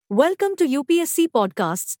Welcome to UPSC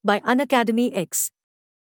Podcasts by Unacademy X.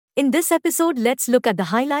 In this episode, let's look at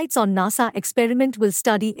the highlights on NASA experiment will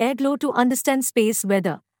study Airglow to understand space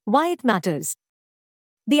weather, why it matters.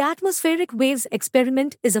 The Atmospheric Waves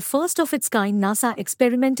Experiment is a first-of-its-kind NASA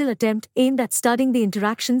experimental attempt aimed at studying the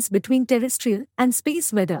interactions between terrestrial and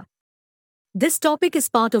space weather. This topic is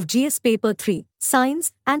part of GS Paper 3,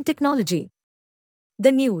 Science and Technology.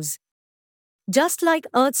 The news. Just like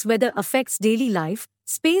Earth's weather affects daily life,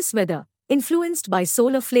 space weather, influenced by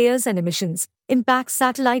solar flares and emissions, impacts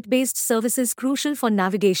satellite-based services crucial for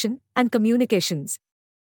navigation and communications.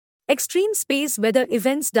 Extreme space weather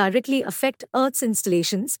events directly affect Earth's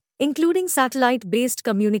installations, including satellite-based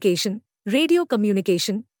communication, radio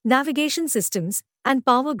communication, navigation systems, and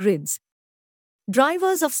power grids.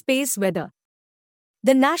 Drivers of space weather.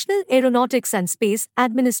 The National Aeronautics and Space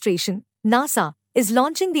Administration, NASA, is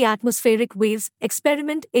launching the Atmospheric Waves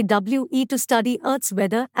Experiment AWE to study Earth's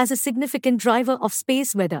weather as a significant driver of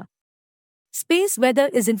space weather. Space weather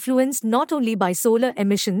is influenced not only by solar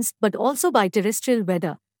emissions but also by terrestrial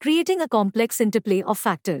weather, creating a complex interplay of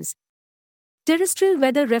factors. Terrestrial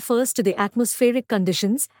weather refers to the atmospheric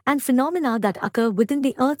conditions and phenomena that occur within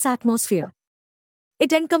the Earth's atmosphere.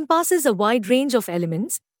 It encompasses a wide range of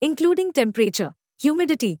elements, including temperature,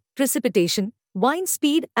 humidity, precipitation, wind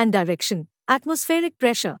speed and direction, atmospheric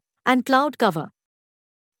pressure, and cloud cover.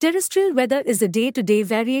 Terrestrial weather is the day-to-day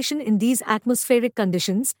variation in these atmospheric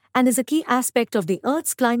conditions and is a key aspect of the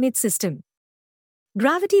Earth's climate system.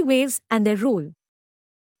 Gravity waves and their role.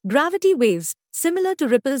 Gravity waves, similar to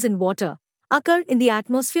ripples in water, occur in the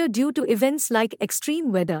atmosphere due to events like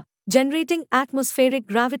extreme weather, generating atmospheric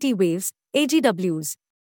gravity waves, AGWs.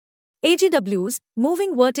 AGWs,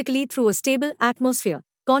 moving vertically through a stable atmosphere,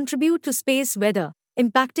 contribute to space weather,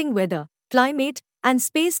 impacting weather, climate, and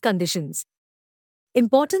space conditions.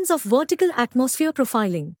 Importance of vertical atmosphere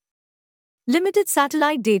profiling. Limited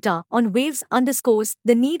satellite data on waves underscores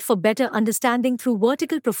the need for better understanding through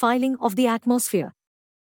vertical profiling of the atmosphere.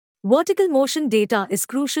 Vertical motion data is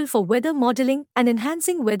crucial for weather modeling and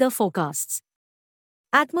enhancing weather forecasts.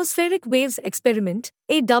 Atmospheric Waves Experiment,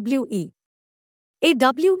 AWE.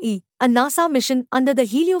 AWE, a NASA mission under the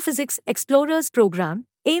Heliophysics Explorers program,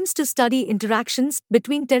 aims to study interactions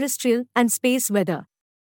between terrestrial and space weather.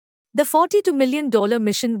 The $42 million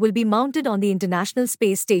mission will be mounted on the International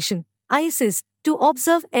Space Station, ISS, to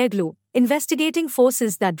observe Airglow, investigating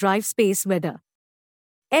forces that drive space weather.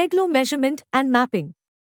 Airglow measurement and mapping.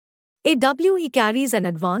 AWE carries an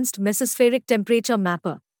advanced mesospheric temperature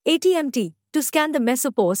mapper, ATMT, to scan the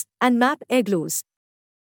mesopause and map airglows.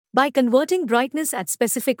 By converting brightness at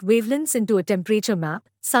specific wavelengths into a temperature map,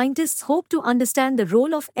 scientists hope to understand the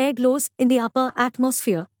role of airglows in the upper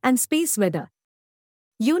atmosphere and space weather.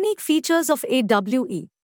 Unique features of AWE.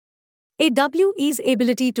 AWE's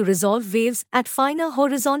ability to resolve waves at finer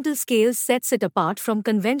horizontal scales sets it apart from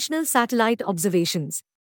conventional satellite observations.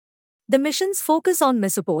 The missions focus on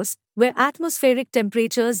mesopause, where atmospheric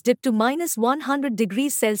temperatures dip to -100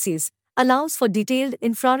 degrees Celsius, allows for detailed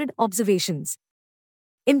infrared observations.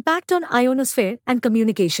 Impact on ionosphere and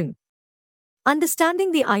communication.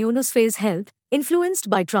 Understanding the ionosphere's health,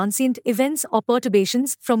 influenced by transient events or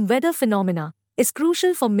perturbations from weather phenomena, is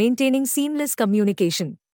crucial for maintaining seamless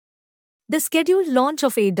communication. The scheduled launch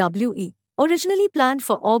of AWE, originally planned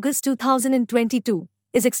for August 2022,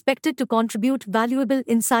 is expected to contribute valuable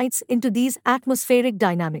insights into these atmospheric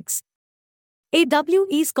dynamics.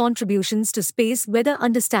 AWE's contributions to space weather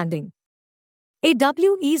understanding.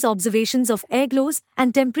 AWE's observations of airglows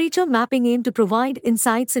and temperature mapping aim to provide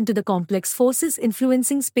insights into the complex forces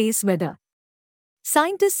influencing space weather.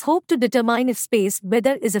 Scientists hope to determine if space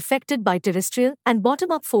weather is affected by terrestrial and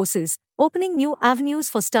bottom-up forces, opening new avenues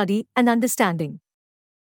for study and understanding.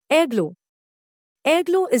 Airglow.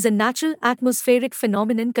 Airglow is a natural atmospheric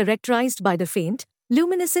phenomenon characterized by the faint,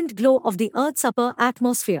 luminescent glow of the Earth's upper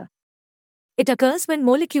atmosphere. It occurs when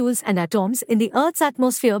molecules and atoms in the Earth's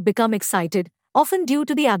atmosphere become excited, often due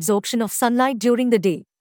to the absorption of sunlight during the day.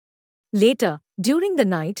 Later, during the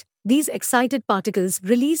night, these excited particles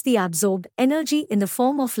release the absorbed energy in the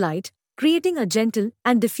form of light, creating a gentle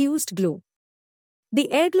and diffused glow. The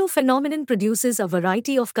airglow phenomenon produces a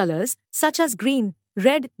variety of colors, such as green,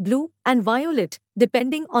 red, blue, and violet,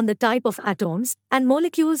 depending on the type of atoms and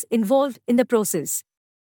molecules involved in the process.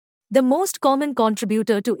 The most common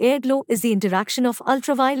contributor to airglow is the interaction of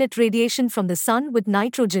ultraviolet radiation from the sun with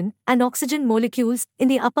nitrogen and oxygen molecules in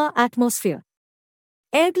the upper atmosphere.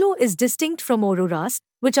 Airglow is distinct from auroras,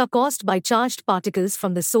 which are caused by charged particles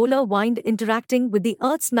from the solar wind interacting with the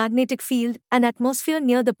Earth's magnetic field and atmosphere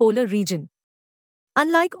near the polar region.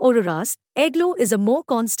 Unlike auroras, airglow is a more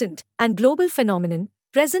constant and global phenomenon,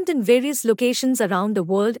 present in various locations around the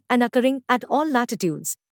world and occurring at all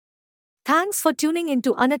latitudes. Thanks for tuning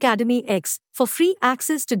into Unacademy X. For free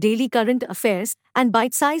access to daily current affairs and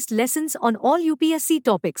bite-sized lessons on all UPSC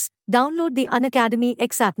topics, download the Unacademy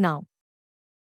X app now.